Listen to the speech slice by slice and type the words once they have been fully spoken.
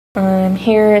I'm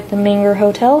here at the MENGER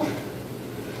Hotel.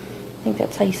 I think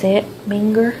that's how you say it,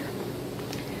 MENGER.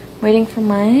 Waiting for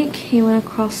Mike. He went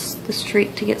across the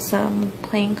street to get some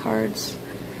playing cards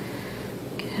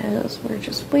because we're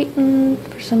just waiting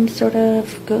for some sort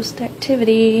of ghost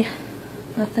activity.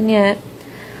 Nothing yet.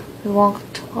 We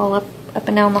walked all up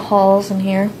and down the halls in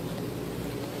here.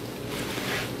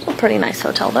 It's a pretty nice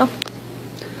hotel though.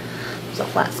 There's a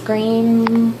flat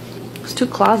screen. There's 2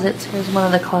 closets. Here's one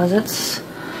of the closets.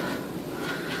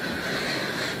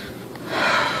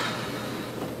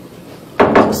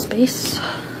 Space.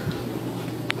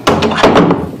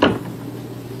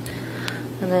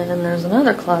 And then there's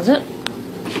another closet.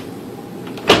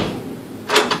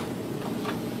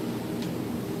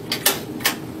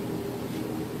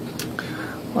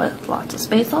 With lots of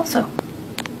space also.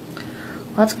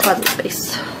 Lots of closet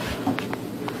space.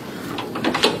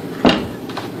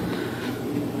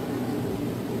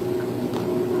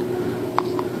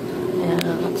 And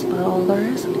that's about all there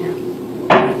is in here.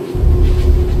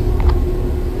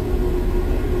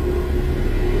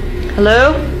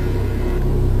 Hello?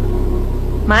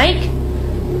 Mike?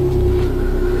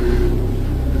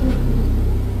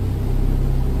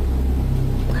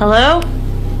 Hello?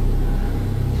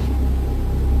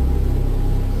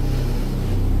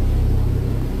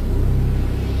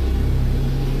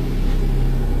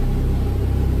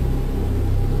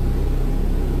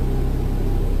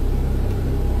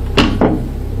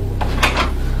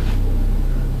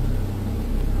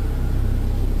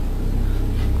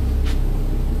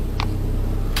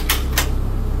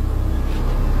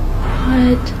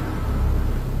 What?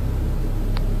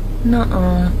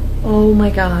 Nuh-uh. Oh my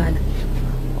god.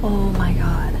 Oh my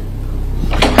god.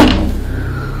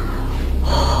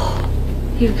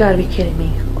 You've got to be kidding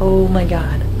me. Oh my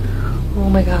god. Oh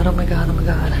my god, oh my god, oh my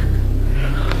god.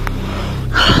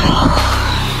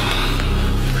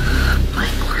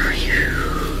 Mike, where are you?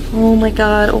 Oh my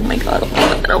god, oh my god, oh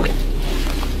my god, oh my god.